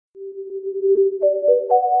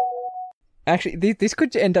Actually, this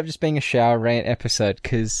could end up just being a shower rant episode,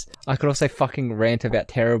 because I could also fucking rant about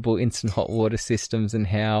terrible instant hot water systems and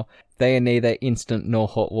how they are neither instant nor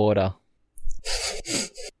hot water.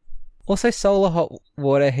 Also, solar hot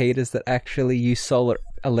water heaters that actually use solar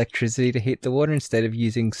electricity to heat the water instead of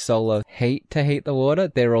using solar heat to heat the water,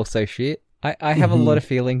 they're also shit. I have a lot of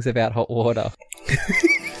feelings about hot water.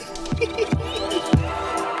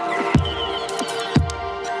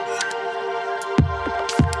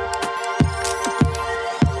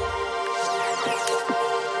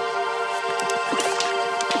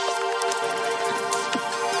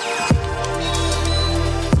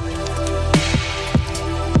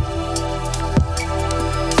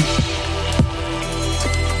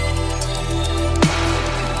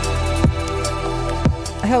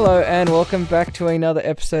 Hello and welcome back to another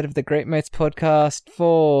episode of the Great Mates podcast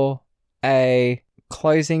for a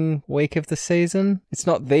closing week of the season. It's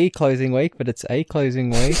not the closing week, but it's a closing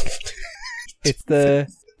week. It's the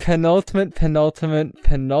penultimate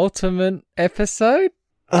episode.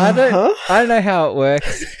 I don't know how it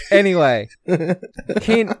works. Anyway,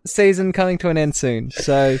 hint, season coming to an end soon.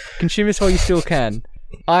 So consume this while you still can.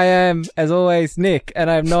 I am, as always, Nick, and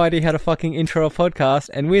I have no idea how to fucking intro a podcast.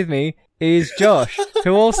 And with me is Josh,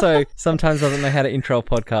 who also sometimes doesn't know how to intro a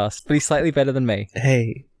podcast, but he's slightly better than me.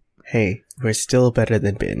 Hey, we're still better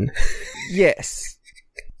than Ben. Yes.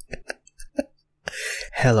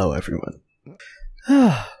 Hello, everyone.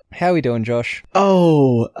 How are we doing, Josh?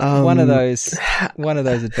 Oh, one of those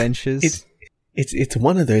adventures. It's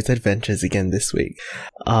one of those adventures again this week.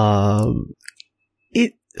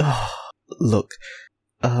 Look.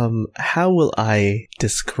 How will I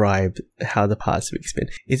describe how the past week's been?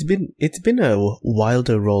 It's been a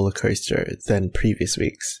wilder roller coaster than previous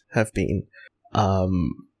weeks have been.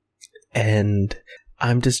 And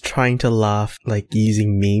I'm just trying to laugh, like,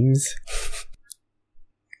 using memes.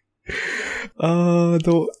 What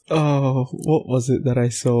was it that I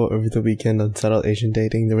saw over the weekend on Subtle Asian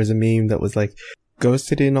Dating? There was a meme that was like,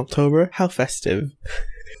 ghosted in October? How festive.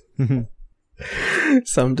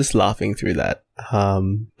 So I'm just laughing through that.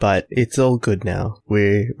 But it's all good now.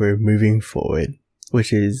 We're moving forward,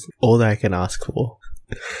 which is all that I can ask for.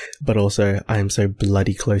 But also, I am so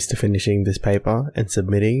bloody close to finishing this paper and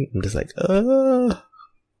submitting. I'm just like,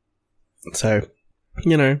 So,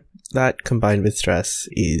 that combined with stress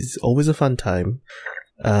is always a fun time.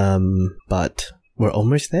 But we're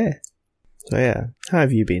almost there. So yeah, how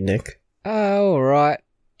have you been, Nick? Alright.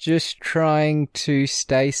 Just trying to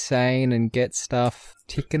stay sane and get stuff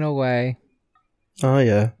ticking away. Oh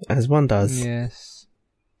yeah, as one does. Yes.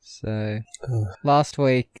 So, last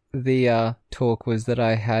week the talk was that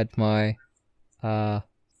I had my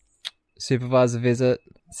supervisor visit.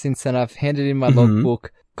 Since then I've handed in my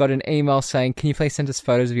logbook, got an email saying, can you please send us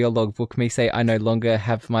photos of your logbook? Me say I no longer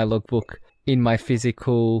have my logbook in my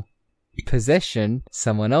physical possession.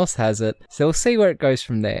 Someone else has it. So we'll see where it goes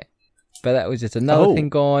from there. But that was just another thing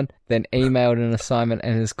gone. Then emailed an assignment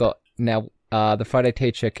and has got now the Friday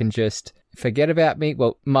teacher can just forget about me.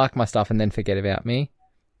 Well, mark my stuff and then forget about me.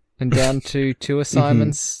 And down to 2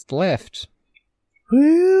 assignments left.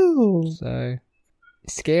 Woo! So,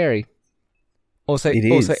 scary. Also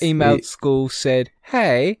emailed school, said,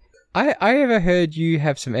 hey, I ever heard you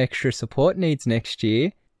have some extra support needs next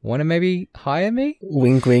year. Want to maybe hire me?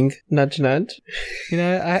 Wink, wink, nudge, nudge.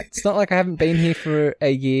 It's not like I haven't been here for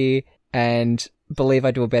a year and believe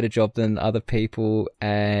I do a better job than other people,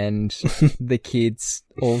 and the kids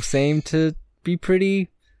all seem to be pretty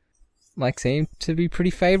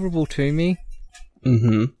favourable to me.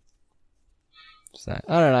 So,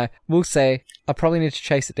 I don't know. We'll see. I probably need to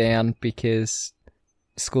chase it down because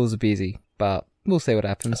schools are busy, but we'll see what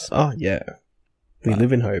happens. Oh, yeah. We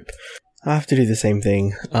live in hope. I have to do the same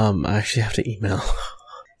thing. I actually have to email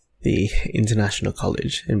the international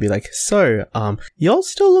college and be like, so, y'all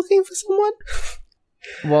still looking for someone?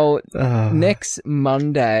 Well, next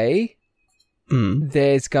Monday,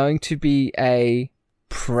 there's going to be a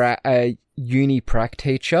uni prac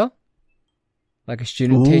teacher, like a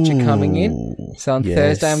student teacher coming in. So on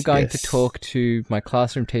Thursday, I'm going to talk to my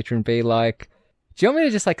classroom teacher and be like, do you want me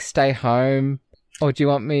to just like stay home? Or do you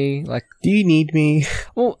want me like... Do you need me?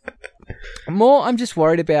 Well, more I'm just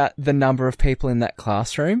worried about the number of people in that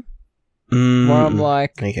classroom. Where I'm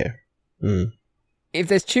like... Okay. If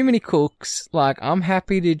there's too many cooks, like, I'm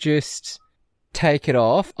happy to just take it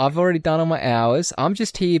off. I've already done all my hours. I'm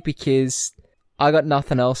just here because I got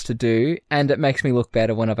nothing else to do, and it makes me look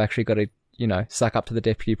better when I've actually got to, suck up to the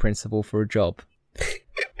deputy principal for a job.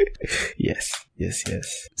 Yes.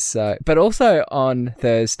 So, but also on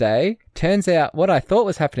Thursday, turns out what I thought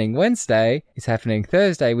was happening Wednesday is happening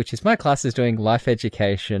Thursday, which is my class is doing life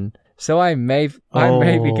education. So I may be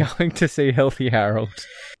going to see Healthy Harold.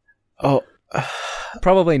 Oh,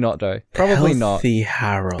 probably not though. Probably not. Healthy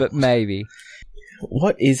Harold. But maybe.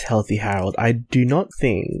 What is Healthy Harold? I do not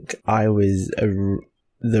think I was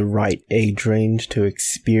the right age range to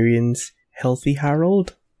experience Healthy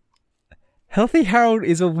Harold. Healthy Harold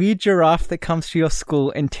is a weird giraffe that comes to your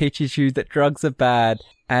school and teaches you that drugs are bad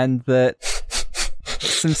and that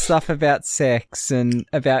some stuff about sex and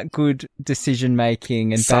about good decision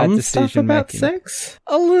making and bad decision stuff about making. Sex?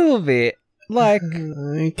 A little bit. Like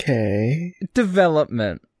okay.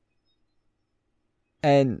 Development.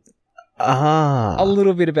 And a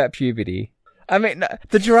little bit about puberty. I mean,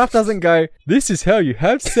 the giraffe doesn't go, this is how you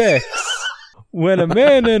have sex. When a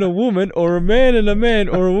man and a woman, or a man and a man,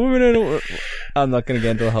 or a woman and a... I'm not going to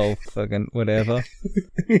get into the whole fucking whatever.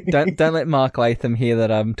 Don't let Mark Latham hear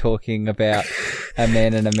that I'm talking about a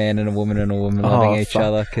man and a man and a woman loving each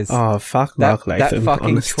other. Cause fuck Mark Latham. That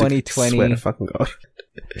fucking honestly, 2020... swear to fucking God.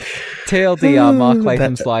 TLDR, Mark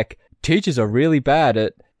Latham's like, teachers are really bad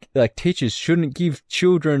at... Like, teachers shouldn't give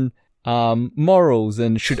children morals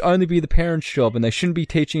and should only be the parents' job, and they shouldn't be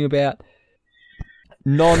teaching about...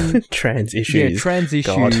 trans issues. Yeah, trans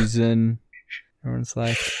issues. And everyone's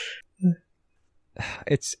like,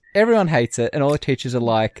 everyone hates it, and all the teachers are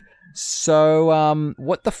like, so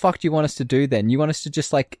what the fuck do you want us to do then? You want us to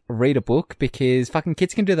just like read a book? Because fucking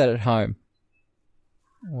kids can do that at home.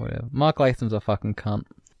 Whatever. Mark Latham's a fucking cunt.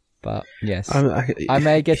 But yes, I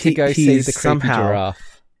may get to go see the creepy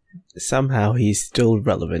giraffe. Somehow he's still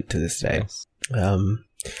relevant to this day. Yes. I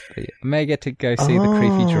may get to go see the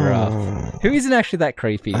creepy giraffe, who isn't actually that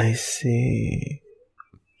creepy. I see.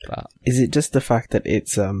 But is it just the fact that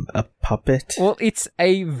it's a puppet? Well, it's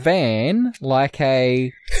a van, like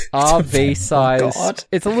a RV size. Oh,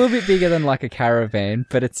 it's a little bit bigger than like a caravan,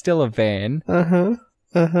 but it's still a van.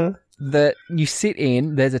 That you sit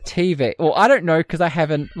in. There's a TV. Well, I don't know because I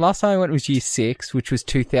haven't. Last time I went was year 6, which was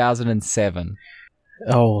 2007.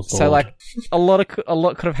 Oh, Lord. So like a lot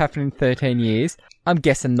could have happened in 13 years. I'm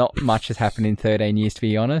guessing not much has happened in 13 years, to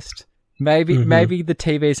be honest. Maybe the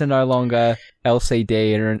TVs are no longer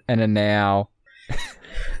LCD and are now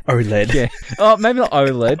OLED. Yeah. Oh, maybe not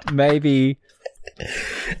OLED. Maybe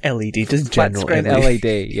LED, just flat general screen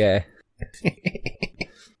LED. Yeah.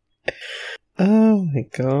 Oh my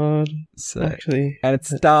God. So, actually, and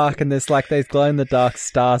it's dark, and there's like those glow in the dark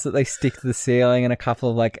stars that they stick to the ceiling, and a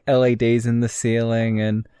couple of like LEDs in the ceiling,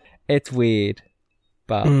 and it's weird.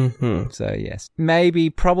 But so yes,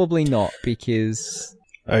 probably not because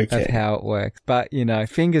of how it works. But you know,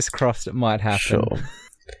 fingers crossed, it might happen. Sure.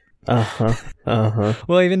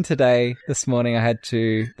 Well, even today, this morning,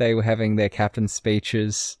 they were having their captain's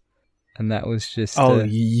speeches. And that was just...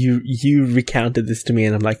 you recounted this to me,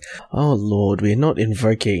 and I'm like, oh, Lord, we're not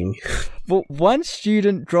invoking... Well, one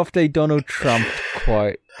student dropped a Donald Trump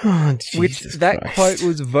quote, quote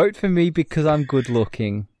was, vote for me because I'm good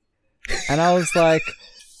looking. And I was like,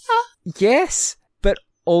 yes, but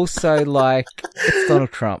also, like, it's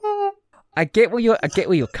Donald Trump. I get where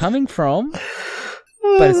you're coming from,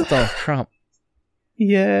 but it's Donald Trump.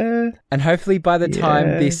 Yeah. And hopefully by the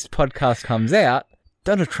time this podcast comes out,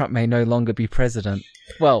 Donald Trump may no longer be president.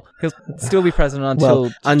 Well, he'll still be president until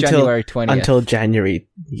January 20th. Until January,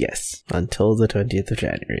 yes. Until the 20th of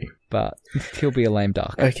January. But he'll be a lame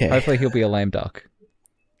duck. Okay. Hopefully he'll be a lame duck.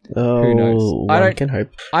 Oh, who knows? One can hope.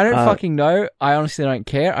 I don't fucking know. I honestly don't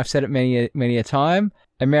care. I've said it many a time.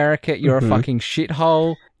 America, you're a fucking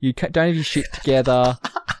shithole. You don't have your shit together.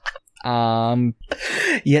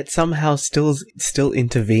 Yet somehow still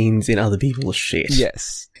intervenes in other people's shit.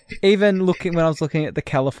 Yes. Even when I was looking at the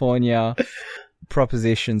California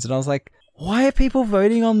propositions, and I was like, why are people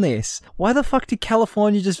voting on this? Why the fuck did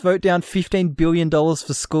California just vote down $15 billion for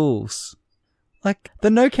schools? Like, the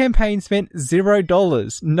no campaign spent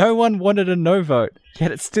 $0. No one wanted a no vote,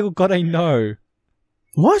 yet it still got a no.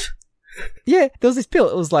 What? Yeah, there was this bill.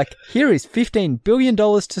 It was like, here is $15 billion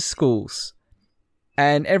to schools.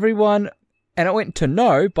 And it went to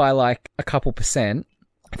no by like a couple percent.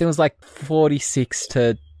 I think it was like 46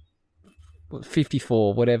 to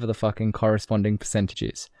 54, whatever the fucking corresponding percentage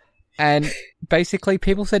is. And basically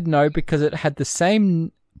people said no because it had the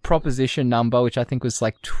same proposition number, which I think was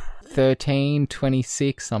like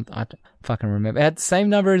 1326 something. I don't fucking remember. It had the same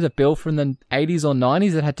number as a bill from the 80s or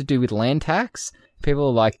 90s that had to do with land tax. People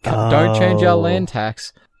were like, don't change our land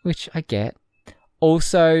tax, which I get.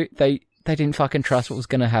 Also, they didn't fucking trust what was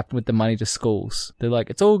going to happen with the money to schools. They're like,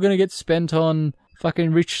 it's all going to get spent on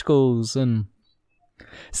fucking rich schools. And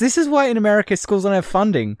so this is why in America schools don't have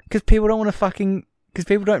funding, because people don't want to fucking because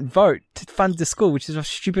people don't vote to fund the school, which is a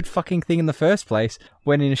stupid fucking thing in the first place.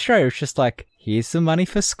 When in Australia, it's just like, here's some money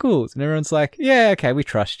for schools. And everyone's like, yeah, okay, we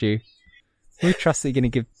trust you. We trust that you're going to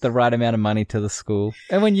give the right amount of money to the school.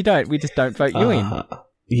 And when you don't, we just don't vote you in.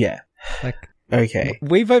 Yeah. Like, okay.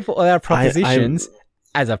 We vote for all our propositions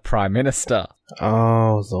as a prime minister.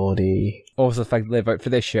 Oh, lordy. Also the fact that they vote for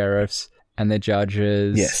their sheriffs and their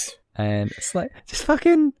judges. Yes. And it's like, just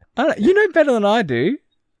fucking, you know better than I do.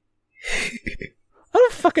 I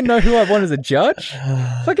don't fucking know who I want as a judge.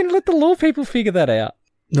 Fucking let the law people figure that out.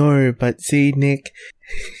 No, but see, Nick,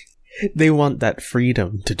 they want that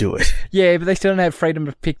freedom to do it. Yeah, but they still don't have freedom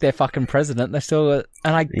to pick their fucking president. They still,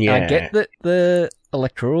 and I get that the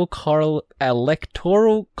electoral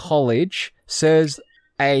college serves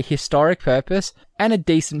a historic purpose and a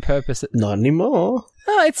decent purpose. Not anymore.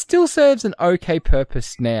 No, it still serves an okay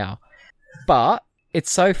purpose now, but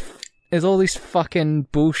it's there's all this fucking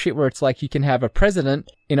bullshit where it's like you can have a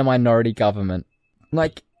president in a minority government.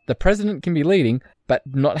 Like, the president can be leading, but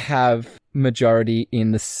not have majority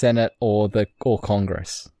in the Senate or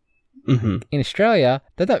Congress. Mm-hmm. In Australia,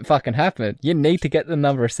 that don't fucking happen. You need to get the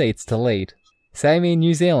number of seats to lead. Same in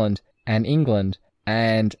New Zealand and England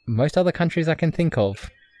and most other countries I can think of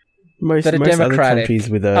that are democratic. Other countries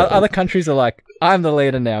with other countries are like, I'm the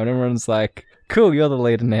leader now, and everyone's like, cool, you're the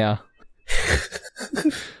leader now.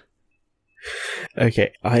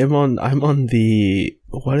 Okay, I'm on the,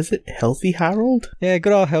 what is it? Healthy Harold? Yeah,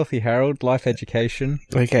 good old Healthy Harold, life education.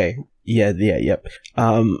 Okay. Yep.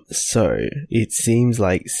 So it seems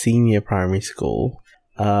like senior primary school,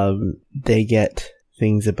 they get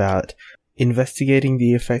things about investigating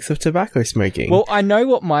the effects of tobacco smoking. Well, I know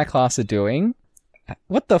what my class are doing.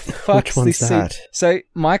 What the fuck's Which one's this? that? So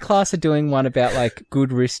my class are doing one about like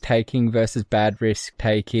good risk taking versus bad risk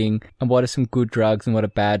taking, and what are some good drugs and what are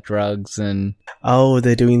bad drugs, and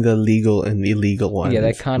they're doing the legal and illegal ones. Yeah,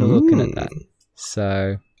 they're kind of looking at that.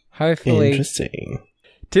 So hopefully, interesting.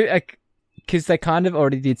 Because they kind of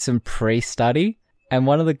already did some pre-study, and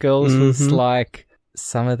one of the girls was like,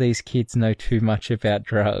 "Some of these kids know too much about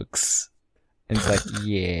drugs," and it's like,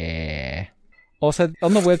 yeah. Also,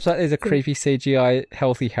 on the website, there's a creepy CGI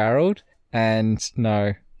Healthy Harold, and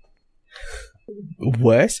no.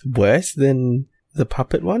 Worse than the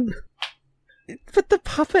puppet one? But the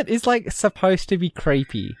puppet is, like, supposed to be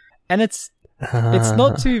creepy. And it's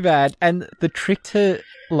not too bad. And the trick to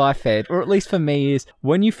Life Ed, or at least for me, is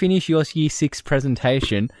when you finish your Year 6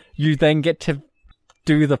 presentation, you then get to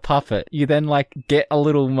do the puppet. You then, like, get a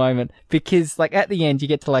little moment. Because, like, at the end, you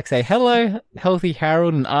get to, like, say, hello, Healthy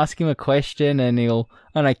Harold, and ask him a question, and he'll,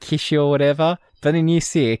 I don't know, kiss you or whatever. But in Year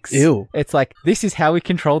 6, Ew. It's like, this is how we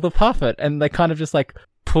control the puppet. And they kind of just, like,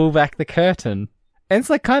 pull back the curtain. And it's,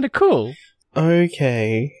 like, kind of cool.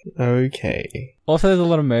 Okay. Also, there's a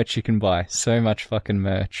lot of merch you can buy. So much fucking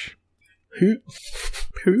merch.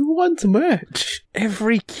 Who wants merch?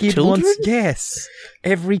 Every kid Children? wants... Yes.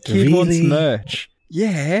 Every kid wants merch.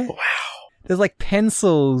 Yeah. Wow. There's, like,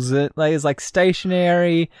 pencils. There's, like,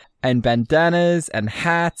 stationery and bandanas and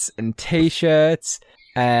hats and T-shirts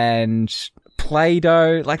and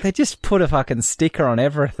Play-Doh. Like, they just put a fucking sticker on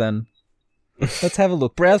everything. Let's have a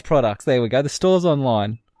look. Browse products. There we go. The store's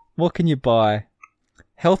online. What can you buy?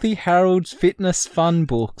 Healthy Harold's Fitness Fun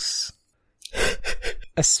Books.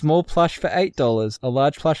 A small plush for $8. A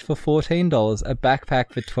large plush for $14. A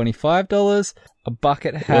backpack for $25. A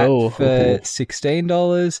bucket hat for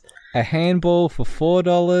 $16. A handball for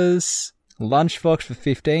 $4. Lunchbox for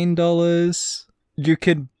 $15. You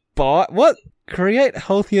could buy... What? Create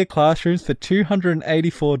healthier classrooms for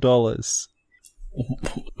 $284.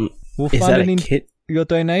 Is that a kit? Your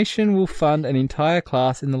donation will fund an entire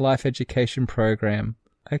class in the Life Education program.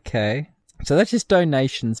 Okay. So that's just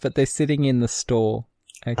donations, but they're sitting in the store.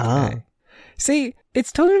 Okay. See,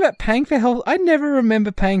 it's talking about paying for health. I never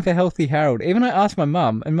remember paying for Healthy Harold. Even I asked my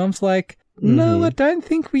mum, and mum's like, no, I don't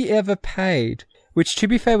think we ever paid. Which, to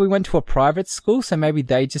be fair, we went to a private school, so maybe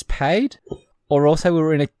they just paid. Or also we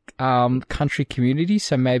were in a country community,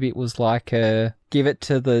 so maybe it was like a give it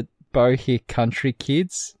to the bohick country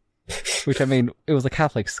kids. Which, I mean, it was a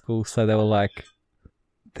Catholic school, so they were like,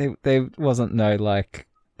 there wasn't no, like,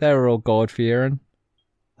 they were all God-fearing.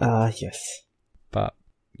 Yes. But,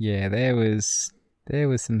 yeah, there was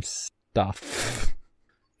some stuff.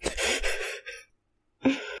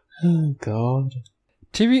 Oh, God.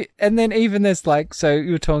 And then even there's, like, so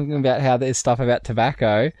you were talking about how there's stuff about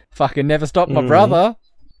tobacco. Fucking never stopped my brother.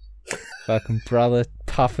 Fucking brother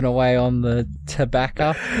puffing away on the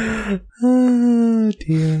tobacco. Oh,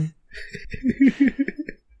 dear.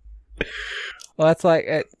 Well, that's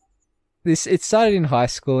like... it started in high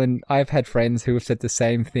school, and I've had friends who have said the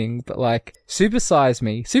same thing, but like, Super Size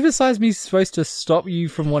Me is supposed to stop you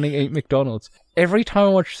from wanting to eat McDonald's. Every time I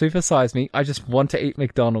watch Super Size Me, I just want to eat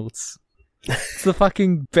McDonald's. It's the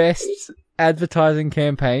fucking best advertising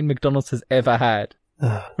campaign McDonald's has ever had.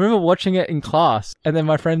 I remember watching it in class, and then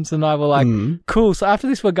my friends and I were like, cool, so after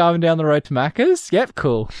this we're going down the road to Macca's? Yep,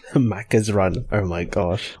 cool. Macca's run. Oh my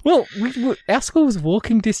gosh. Well, our school was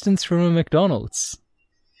walking distance from a McDonald's.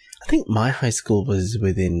 I think my high school was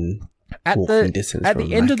within walking distance at from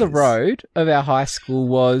the end of the Macca's. road of our high school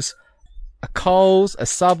was a Coles, a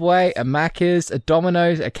Subway, a Macca's, a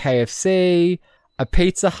Domino's, a KFC, a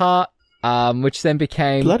Pizza Hut, which then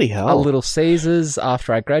became Bloody hell. a Little Caesars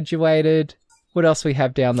after I graduated. What else we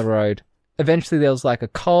have down the road? Eventually there was like a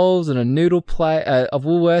Coles and a noodle a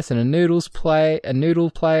Woolworths and a noodle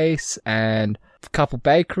place, and a couple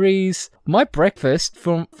bakeries. My breakfast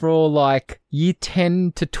for like year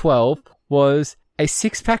 10 to 12 was a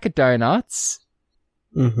 6-pack of donuts,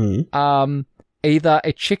 either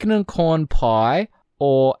a chicken and corn pie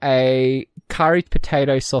or a curried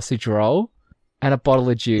potato sausage roll and a bottle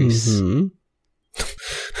of juice.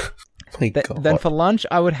 My God. Then for lunch,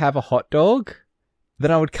 I would have a hot dog.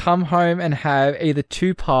 Then I would come home and have either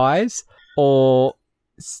 2 pies or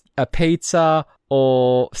a pizza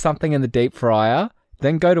or something in the deep fryer.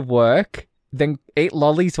 Then go to work. Then eat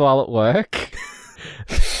lollies while at work.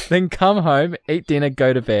 Then come home, eat dinner,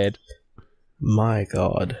 go to bed. My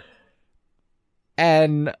God.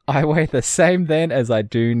 And I weigh the same then as I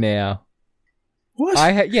do now. What?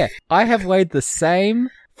 I have weighed the same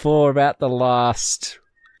for about the last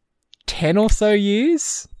 10 or so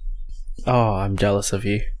years. Oh, I'm jealous of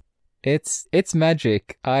you. It's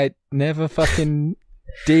magic. I never fucking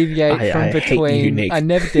deviate from between. I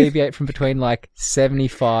never deviate from between like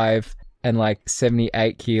 75 and like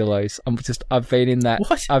 78 kilos. I've been in that.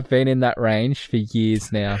 What? I've been in that range for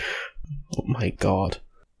years now. Oh my God.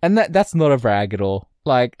 And that's not a brag at all.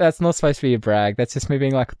 Like, that's not supposed to be a brag. That's just me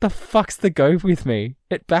being like, what the fuck's the go with me?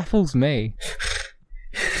 It baffles me.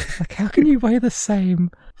 Like, how can you weigh the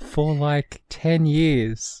same for like 10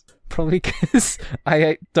 years? Probably because I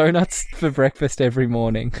ate donuts for breakfast every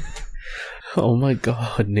morning. Oh my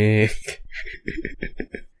God, Nick.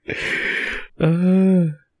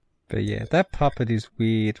 But yeah, that puppet is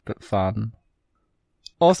weird but fun.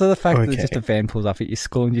 Also, the fact that just a van pulls up at your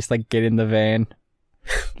school and just like get in the van.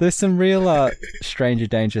 There's some real stranger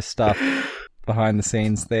danger stuff behind the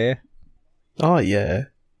scenes there. Oh yeah.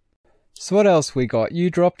 So what else we got? You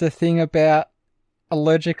dropped a thing about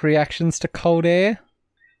allergic reactions to cold air?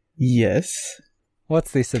 Yes.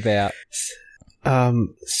 What's this about?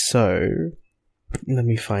 So let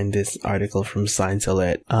me find this article from Science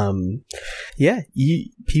Alert.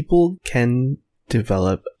 People can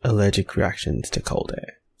develop allergic reactions to cold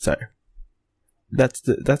air. So that's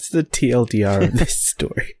the TLDR of this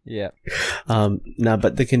story. Yeah. Now,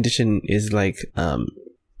 but the condition is like,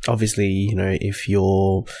 obviously, you know, if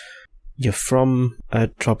you're from a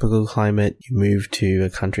tropical climate, you move to a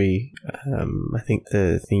country. I think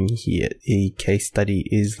the thing here, the case study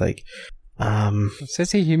is like, it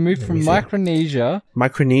says here you moved from Micronesia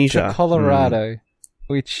to Colorado,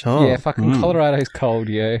 which Colorado's cold,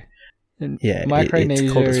 yeah. And Micronesia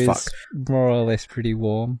it's cold as is fuck. more or less pretty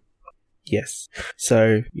warm. Yes.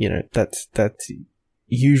 So, you know, that's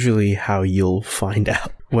usually how you'll find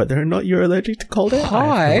out whether or not you're allergic to cold air.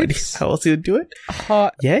 Hives? How else do you do it?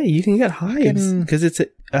 Yeah, you can get hives because it's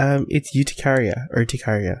urticaria.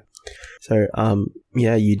 So,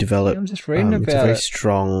 you develop. I'm just reading about it's a very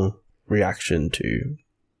strong reaction to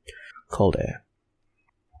cold air.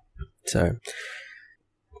 So,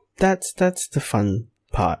 that's the fun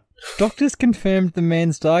part. Doctors confirmed the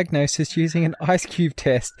man's diagnosis using an ice cube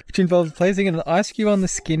test, which involved placing an ice cube on the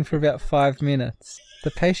skin for about 5 minutes.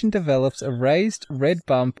 The patient develops a raised red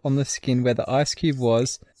bump on the skin where the ice cube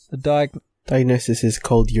was. The diagnosis is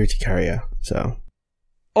cold urticaria. So,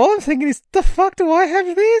 all I'm thinking is, the fuck do I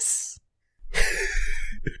have this?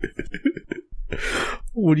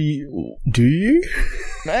 What do you?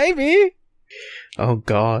 Maybe. Oh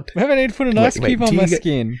God. Maybe I need to put an ice cube on my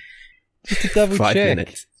skin. Just to double 5 check.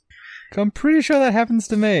 minutes. I'm pretty sure that happens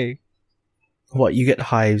to me. What, you get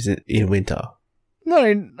hives in winter?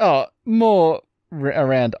 More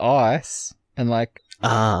around ice and like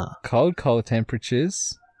cold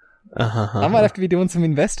temperatures. I might have to be doing some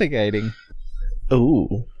investigating.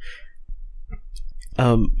 Ooh.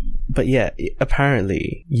 But yeah,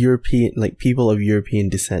 apparently people of European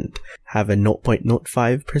descent have a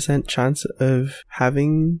 0.05% chance of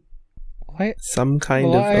having some kind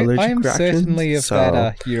of allergic reaction. I am certainly of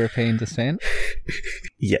that European descent.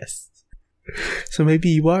 Yes. So maybe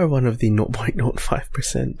you are one of the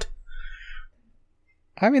 0.05%.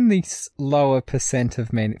 I'm in the lower percent of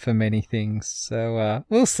for many things, so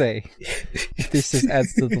we'll see if this just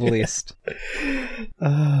adds to the list.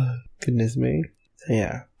 Goodness me. So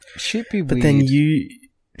yeah. Should be but weird. Then you...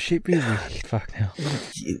 Should be weird. Fuck now.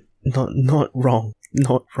 Not wrong.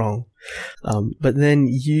 Not wrong. But then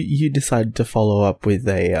you decided to follow up with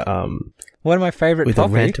a... one of my favourite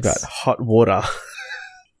topics. With a rant about hot water.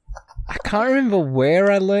 I can't remember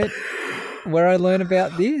where I learned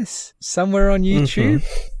about this. Somewhere on YouTube.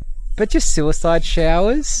 But just suicide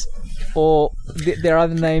showers, or there are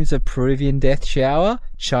other names of Peruvian death shower,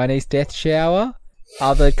 Chinese death shower,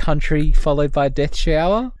 other country followed by death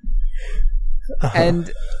shower.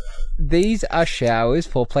 And these are showers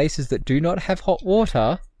for places that do not have hot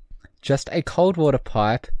water, just a cold water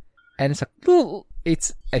pipe, and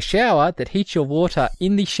it's a shower that heats your water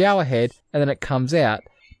in the shower head and then it comes out.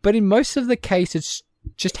 But in most of the cases, it's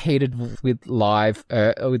just heated with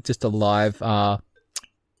just a live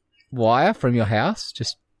wire from your house,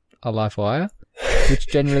 just a live wire, which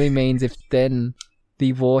generally means if then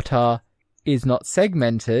the water is not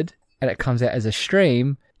segmented and it comes out as a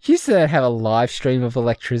stream, you used to have a live stream of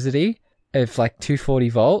electricity of like 240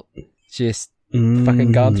 volt just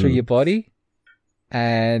fucking going through your body.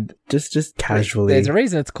 And just casually. There's a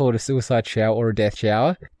reason it's called a suicide shower or a death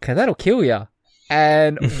shower, because that'll kill you.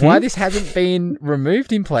 And why this hasn't been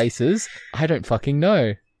removed in places, I don't fucking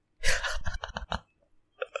know.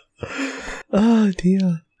 Oh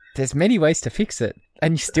dear. There's many ways to fix it,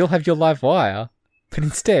 and you still have your live wire. But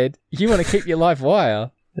instead, you want to keep your live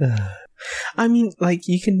wire. I mean, like,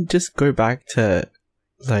 you can just go back to,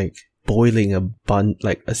 like, boiling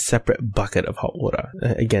a separate bucket of hot water.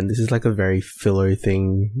 Again, this is like a very filler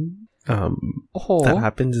thing that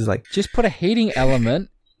happens is like... just put a heating element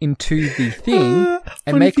into the thing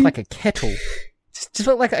and make like a kettle. Just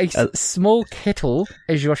put like a small kettle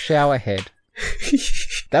as your shower head.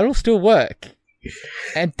 That'll still work.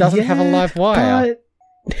 And doesn't have a live wire.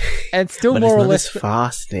 And still more or less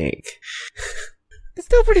fast, Nick. It's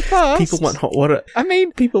still pretty fast. People want hot water. I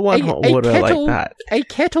mean, people want hot water kettle, like that. A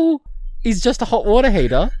kettle is just a hot water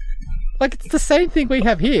heater. Like, it's the same thing we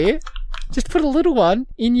have here. Just put a little one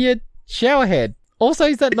in your shower head. Also,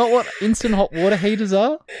 is that not what instant hot water heaters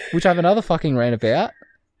are? Which I have another fucking rant about.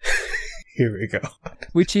 Here we go.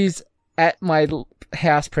 Which is, at my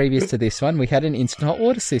house previous to this one, we had an instant hot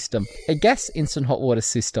water system. A gas instant hot water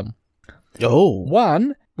system. Oh.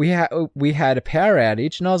 One, we had a power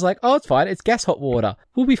outage, and I was like, oh, it's fine, it's gas hot water.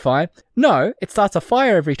 We'll be fine. No, it starts a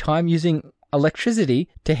fire every time using electricity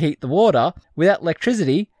to heat the water. Without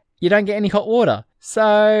electricity, you don't get any hot water.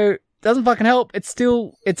 So... doesn't fucking help. It's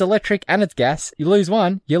electric and it's gas. You lose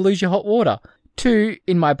one, you lose your hot water. Two,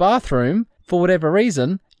 in my bathroom, for whatever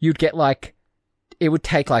reason, you'd get it would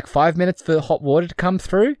take 5 minutes for the hot water to come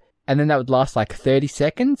through, and then that would last 30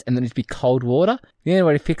 seconds, and then it'd be cold water. The only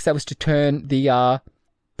way to fix that was to turn the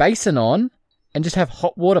basin on and just have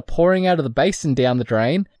hot water pouring out of the basin down the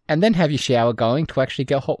drain, and then have your shower going to actually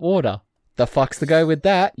get hot water. The fuck's the go with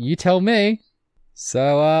that? You tell me.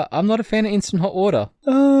 So, I'm not a fan of instant hot water.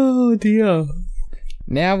 Oh, dear.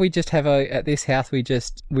 Now we just have at this house, we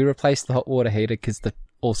replaced the hot water heater because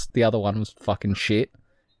the other one was fucking shit.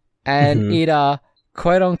 And it,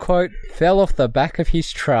 quote unquote, fell off the back of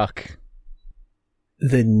his truck.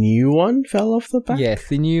 The new one fell off the back? Yes,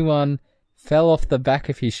 the new one fell off the back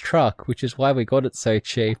of his truck, which is why we got it so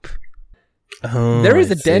cheap. Oh, there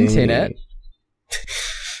is a dent in it.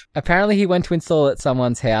 Apparently he went to install it at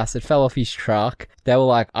someone's house. It fell off his truck. They were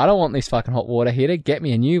like, I don't want this fucking hot water heater. Get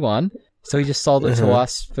me a new one. So he just sold it to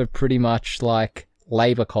us for pretty much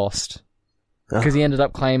labour cost. Because he ended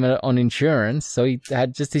up claiming it on insurance. So he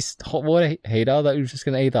had just this hot water heater that he was just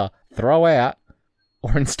going to either throw out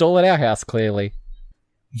or install at our house, clearly.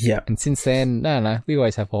 Yeah. And since then, no, we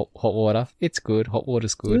always have hot water. It's good. Hot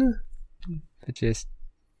water's good. Yeah. But just,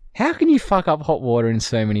 how can you fuck up hot water in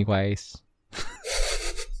so many ways?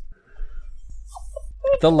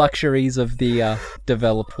 The luxuries of the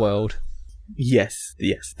developed world. Yes,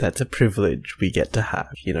 that's a privilege we get to have,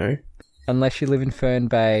 you know? Unless you live in Fern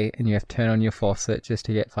Bay and you have to turn on your faucet just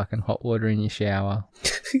to get fucking hot water in your shower.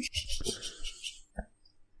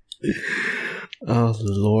 Oh,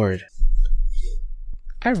 Lord.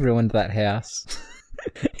 I ruined that house.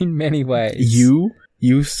 In many ways. You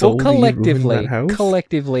solely ruined that house?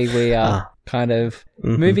 Collectively, we are kind of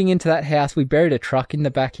moving into that house. We buried a truck in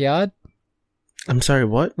the backyard. I'm sorry,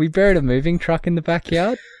 what? We buried a moving truck in the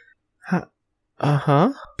backyard.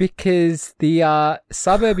 Uh-huh. Because the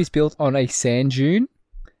suburb is built on a sand dune.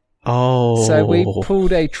 Oh. So we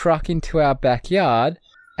pulled a truck into our backyard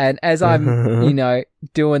And as I'm,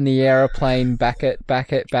 doing the aeroplane back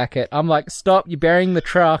it, I'm like, stop, you're burying the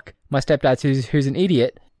truck. My stepdad, who's an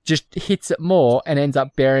idiot, just hits it more and ends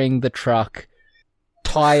up burying the truck,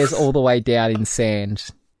 tires all the way down in sand.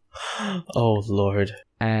 Oh, Lord.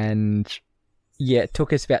 And yeah, it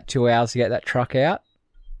took us about 2 hours to get that truck out.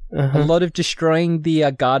 Uh-huh. A lot of destroying the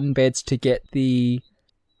garden beds to get the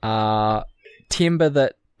timber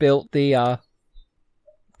that built the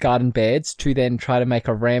garden beds to then try to make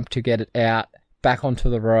a ramp to get it out back onto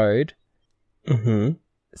the road. Mm-hmm.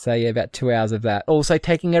 So yeah, about 2 hours of that. Also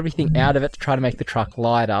taking everything out of it to try to make the truck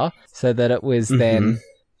lighter so that it was then...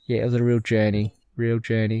 Yeah, it was a real journey.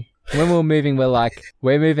 When we were moving,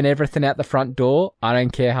 we're moving everything out the front door. I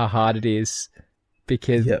don't care how hard it is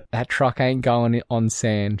because that truck ain't going on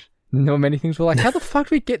sand. And there were many things we're like, how the fuck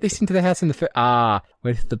do we get this into the house in the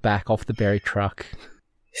with the back off the buried truck.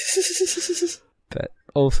 But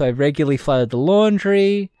also regularly flooded the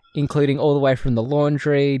laundry, including all the way from the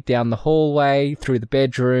laundry, down the hallway, through the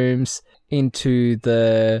bedrooms, into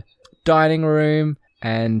the dining room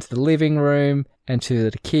and the living room, and to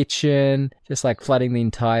the kitchen, just like flooding the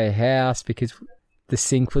entire house because the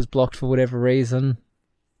sink was blocked for whatever reason.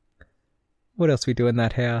 What else we do in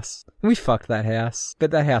that house? We fucked that house,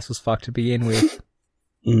 but that house was fucked to begin with.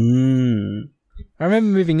 I remember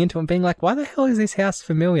moving into it and being like, why the hell is this house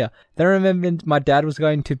familiar? Then I remembered my dad was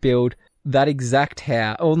going to build that exact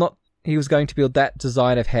house, he was going to build that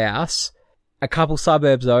design of house a couple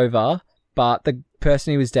suburbs over, but the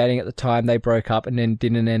person he was dating at the time, they broke up and then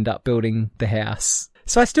didn't end up building the house.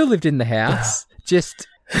 So I still lived in the house, just...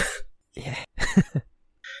 Yeah.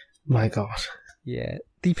 My God. Yeah.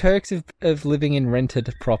 The perks of living in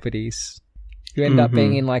rented properties. You end up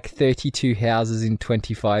being in like 32 houses in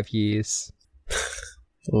 25 years.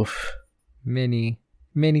 Oof. Many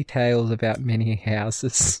tales about many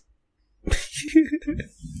houses.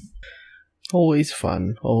 Always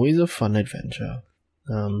fun. Always a fun adventure.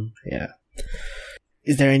 Yeah.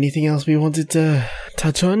 Is there anything else we wanted to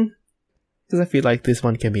touch on? Because I feel like this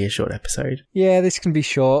one can be a short episode. Yeah, this can be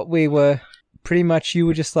short. We were pretty much, you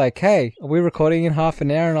were just like, hey, are we recording in half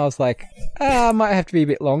an hour? And I was like, might have to be a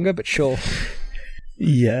bit longer, but sure.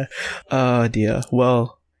 Yeah. Oh dear.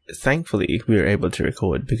 Well, thankfully we were able to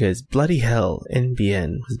record because bloody hell,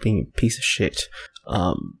 NBN was being a piece of shit.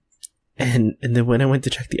 And then when I went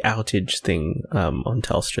to check the outage thing on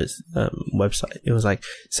Telstra's website, it was like,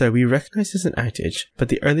 so we recognize there's an outage, but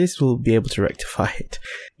the earliest we'll be able to rectify it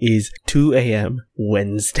is 2 a.m.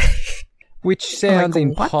 Wednesday. Which sounds like,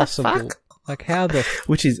 impossible. what the fuck? Like how the...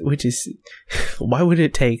 Which is, why would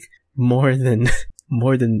it take more than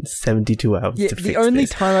 72 hours to fix this? The only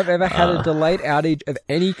time I've ever had a delayed outage of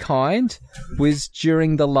any kind was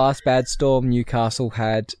during the last bad storm Newcastle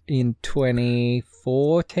had in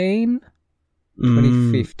 2014?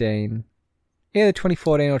 2015. Either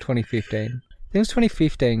 2014 or 2015. I think it was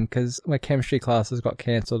 2015 because my chemistry classes got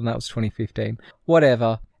cancelled and that was 2015.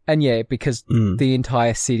 Whatever. And yeah, because the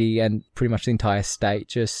entire city and pretty much the entire state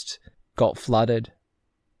just got flooded.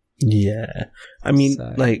 Yeah. I mean,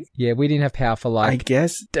 yeah, we didn't have power for I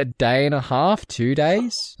guess... a day and a half, 2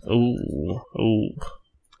 days. Ooh.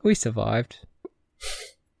 We survived.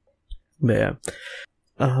 Yeah.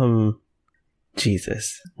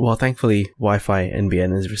 Jesus. Well, thankfully, Wi-Fi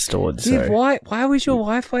NBN is restored. Dude, so why was your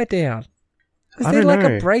Wi-Fi down? Was I there don't like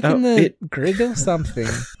know. a break in the grid or something?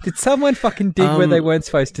 Did someone fucking dig where they weren't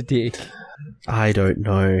supposed to dig? I don't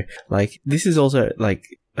know. Like, this is also like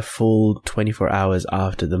a full 24 hours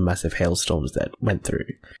after the massive hailstorms that went through.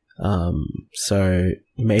 So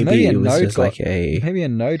maybe it was just maybe a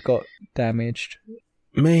node got damaged.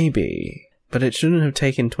 Maybe. But it shouldn't have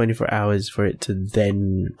taken 24 hours for it to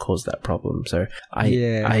then cause that problem. So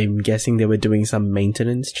I'm guessing they were doing some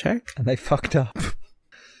maintenance check. And they fucked up.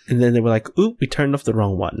 And then they were like, oop, we turned off the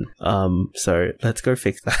wrong one. So let's go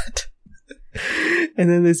fix that. And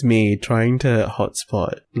then there's me trying to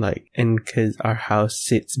hotspot, and because our house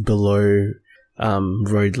sits below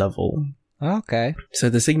road level. Okay. So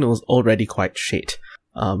the signal is already quite shit.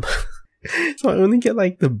 So I only get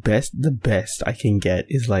the best I can get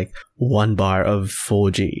is 1 bar of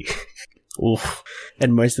 4G. Oof.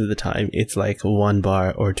 And most of the time it's 1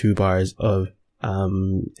 bar or 2 bars of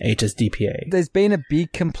HSDPA. There's been a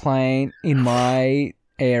big complaint in my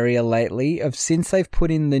area lately of since they've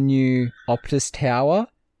put in the new Optus tower,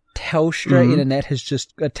 Telstra internet has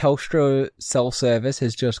just a Telstra cell service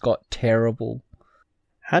has just got terrible.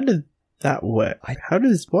 How did that work? How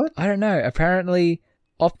does what? I don't know. Apparently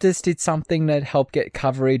Optus did something that helped get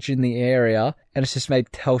coverage in the area, and it's just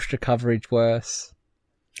made Telstra coverage worse.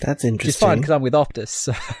 That's interesting. Which is fine because I'm with Optus,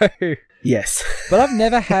 so... Yes. But I've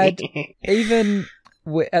never had, even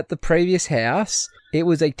at the previous house, it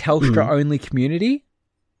was a Telstra-only community.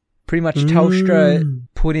 Pretty much Telstra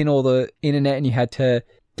put in all the internet and you had to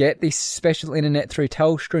get this special internet through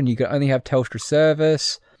Telstra and you could only have Telstra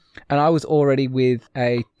service. And I was already with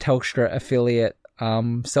a Telstra affiliate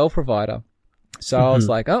cell provider. So I was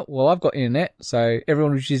like, oh, well, I've got internet. So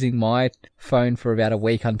everyone was using my phone for about a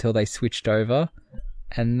week until they switched over.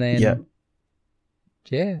 And then,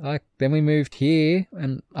 then we moved here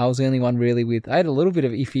and I was the only one really with, I had a little bit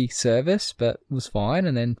of iffy service, but it was fine.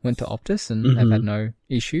 And then went to Optus and have had no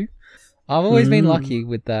issue. I've always been lucky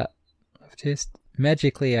with that. I've just,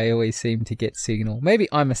 magically, I always seem to get signal. Maybe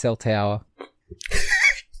I'm a cell tower.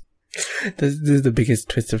 This is the biggest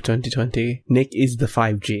twist of 2020. Nick is the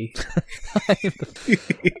 5G.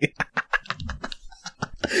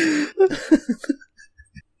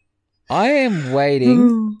 I am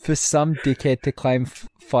waiting for some dickhead to claim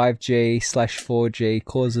 5G/4G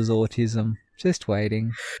causes autism. Just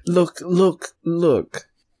waiting. Look.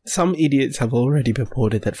 Some idiots have already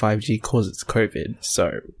purported that 5G causes COVID,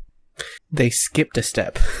 so they skipped a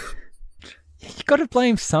step. You got to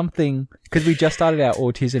blame something because we just started our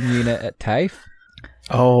autism unit at TAFE.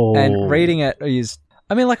 Oh. And reading it is,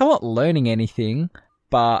 I mean, like, I'm not learning anything,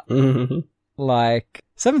 but, like,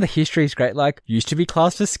 some of the history is great. Like, used to be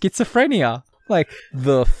classed as schizophrenia. Like,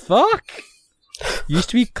 the fuck? Used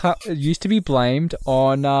to be blamed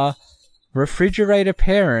on refrigerator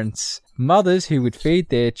parents, mothers who would feed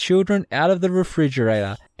their children out of the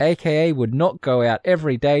refrigerator, aka would not go out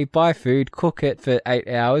every day, buy food, cook it for 8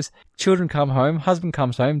 hours. Children come home, husband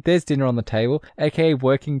comes home, there's dinner on the table, aka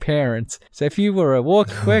working parents. So if you were a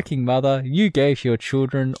working mother, you gave your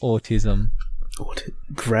children autism.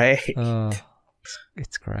 Great.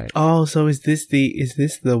 It's great. Oh, so is this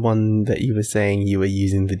the one that you were saying you were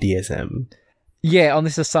using the DSM? Yeah, on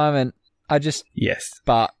this assignment, Yes.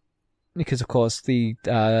 But because of course the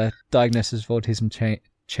diagnosis of autism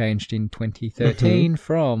changed in 2013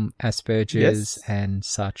 from Asperger's and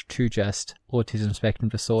such to just autism spectrum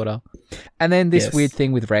disorder. And then this weird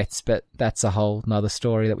thing with Rett, but that's a whole nother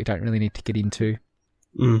story that we don't really need to get into.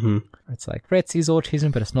 It's like Rett is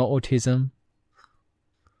autism, but it's not autism.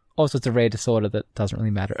 Also, it's a rare disorder that doesn't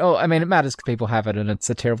really matter. Oh, I mean, it matters because people have it and it's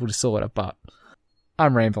a terrible disorder, but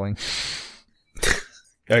I'm rambling.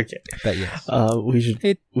 Okay. But yes.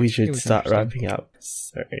 We should start wrapping up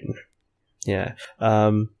soon. Yeah.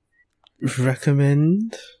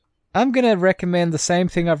 Recommend? I'm going to recommend the same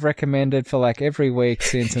thing I've recommended for like every week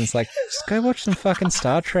since, and it's like, just go watch some fucking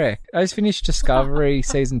Star Trek. I just finished Discovery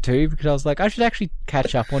Season 2 because I was like, I should actually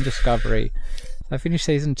catch up on Discovery. I finished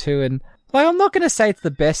Season 2 and, like, I'm not going to say it's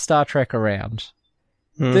the best Star Trek around.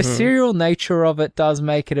 The serial nature of it does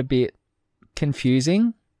make it a bit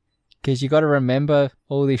confusing because you got to remember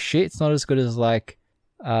all this shit. It's not as good as, like,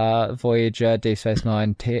 Voyager, Deep Space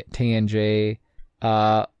Nine, TNG,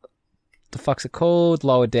 the fuck's it called?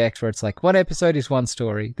 Lower Decks, where it's like one episode is one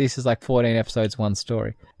story. This is like 14 episodes, one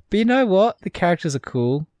story. But you know what? The characters are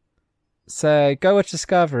cool. So go watch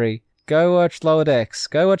Discovery. Go watch Lower Decks.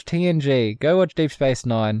 Go watch TNG. Go watch Deep Space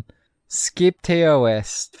Nine. Skip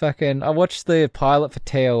TOS. Fucking, I watched the pilot for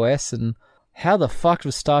TOS and how the fuck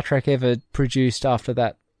was Star Trek ever produced after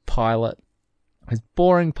that pilot? It was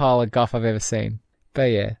boring pile of guff I've ever seen.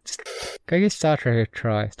 But yeah, just go give Star Trek a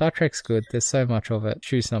try. Star Trek's good. There's so much of it.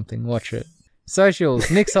 Choose something. Watch it. Socials,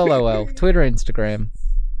 NickSolOL, Twitter, Instagram.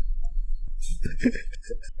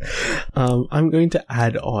 I'm going to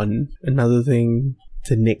add on another thing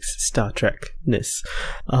to Nick's Star Trek-ness.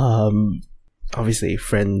 Obviously,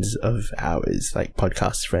 friends of ours, like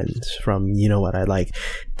podcast friends from You Know What I Like,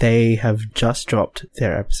 they have just dropped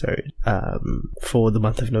their episode for the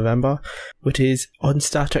month of November, which is on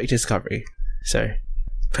Star Trek Discovery. So,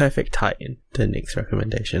 perfect tie-in to Nick's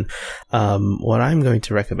recommendation. What I'm going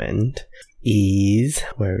to recommend is,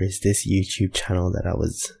 where is this YouTube channel that I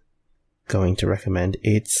was going to recommend?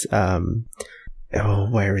 It's,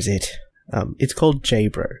 where is it? It's called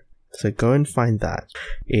J-Bro. So go and find that.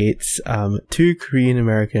 It's, two Korean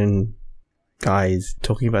American guys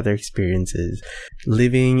talking about their experiences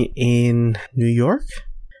living in New York.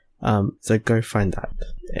 So go find that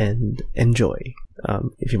and enjoy.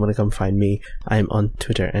 If you want to come find me, I'm on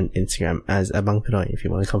Twitter and Instagram as Abang Pinoy. If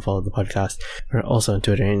you want to come follow the podcast, we're also on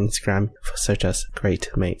Twitter and Instagram. Search us,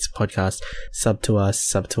 Great Mates Podcast. Sub to us,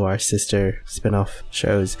 sub to our sister spin-off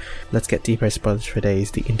shows. Let's Get Deeper, Spoilers for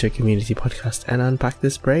Days, the Intercommunity Podcast, and Unpack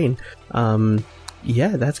This Brain.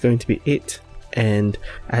 Yeah, that's going to be it. And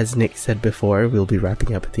as Nick said before, we'll be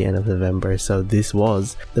wrapping up at the end of November. So this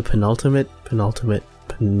was the penultimate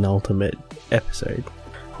episode.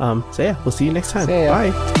 So yeah, we'll see you next time.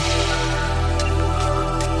 Bye.